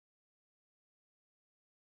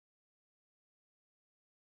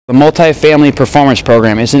The Multifamily Performance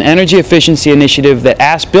Program is an energy efficiency initiative that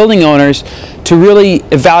asks building owners to really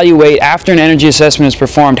evaluate, after an energy assessment is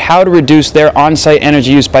performed, how to reduce their on-site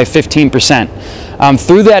energy use by 15%.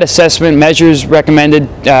 Through that assessment, measures recommended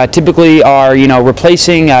typically are,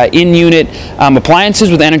 replacing in-unit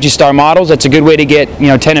appliances with ENERGY STAR models. That's a good way to get,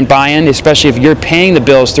 tenant buy-in, especially if you're paying the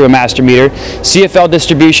bills through a master meter. CFL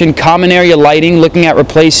distribution, common area lighting, looking at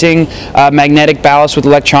replacing magnetic ballast with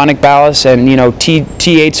electronic ballast, and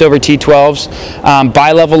T8s over T12s.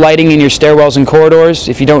 Bi-level lighting in your stairwells and corridors.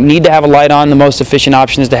 If you don't need to have a light on, the most efficient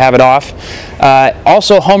option is to have it off.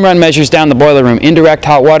 Also, home run measures down the boiler room, indirect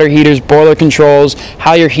hot water heaters, boiler controls,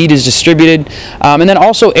 how your heat is distributed, and then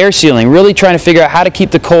also air sealing, really trying to figure out how to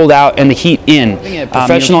keep the cold out and the heat in. A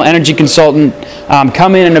professional energy consultant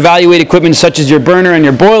come in and evaluate equipment such as your burner and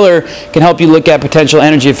your boiler can help you look at potential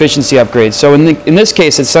energy efficiency upgrades. So in this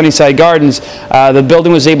case at Sunnyside Gardens, the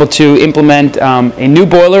building was able to implement a new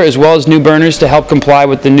boiler as well as new burners to help comply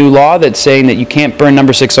with the new law that's saying that you can't burn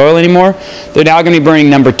number 6 oil anymore. They're now going to be burning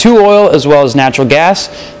number 2 oil as well as natural gas.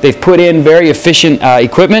 They've put in very efficient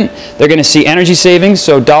equipment. They're going to see energy savings,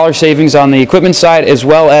 so dollar savings on the equipment side, as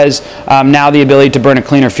well as now the ability to burn a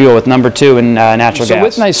cleaner fuel with number 2 and natural gas. So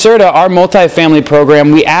with NYSERDA, our multifamily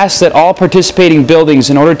program, we ask that all participating buildings,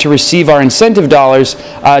 in order to receive our incentive dollars,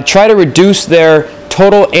 try to reduce their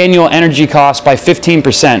total annual energy cost by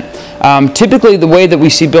 15%. Typically, the way that we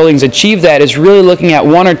see buildings achieve that is really looking at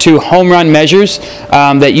 1 or 2 home run measures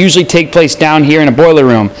that usually take place down here in a boiler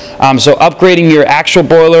room. So upgrading your actual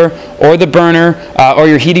boiler or the burner or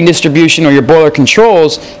your heating distribution or your boiler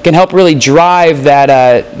controls can help really drive that,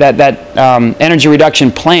 energy reduction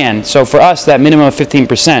plan. So for us, that minimum of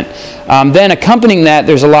 15%. Then accompanying that,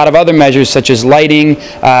 there's a lot of other measures such as lighting,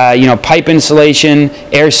 pipe insulation,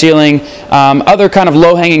 air sealing, other kind of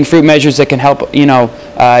low-hanging fruit measures that can help,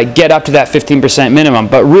 get up to that 15% minimum.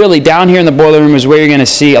 But really, down here in the boiler room is where you're going to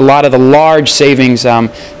see a lot of the large savings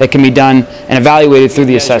that can be done and evaluated through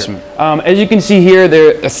the assessment. As you can see here,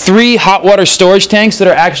 there are 3 hot water storage tanks that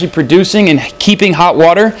are actually producing and keeping hot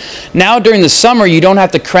water. Now during the summer, you don't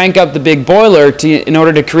have to crank up the big boiler in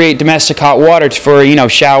order to create domestic hot water for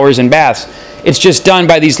showers and baths. It's just done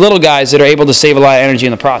by these little guys that are able to save a lot of energy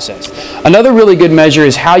in the process. Another really good measure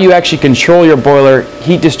is how you actually control your boiler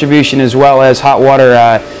heat distribution as well as hot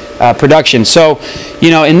water production. So,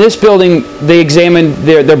 in this building, they examined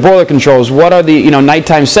their boiler controls. What are the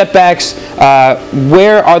nighttime setbacks?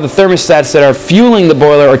 Where are the thermostats that are fueling the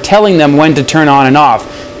boiler or telling them when to turn on and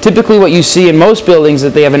off? Typically what you see in most buildings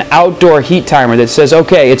is that they have an outdoor heat timer that says,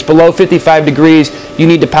 okay, it's below 55 degrees, you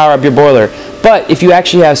need to power up your boiler. But if you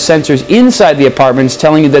actually have sensors inside the apartments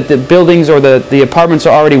telling you that the buildings or the apartments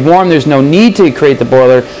are already warm, there's no need to create the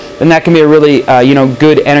boiler, then that can be a really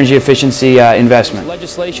good energy efficiency investment.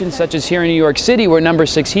 Legislation such as here in New York City, where number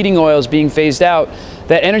 6 heating oil is being phased out,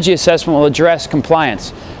 that energy assessment will address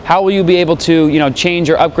compliance. How will you be able to change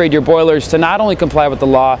or upgrade your boilers to not only comply with the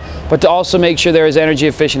law, but to also make sure they're as energy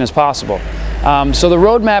efficient as possible? So the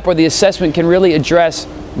roadmap or the assessment can really address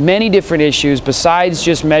many different issues besides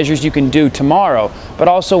just measures you can do tomorrow, but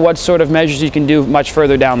also what sort of measures you can do much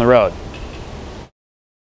further down the road.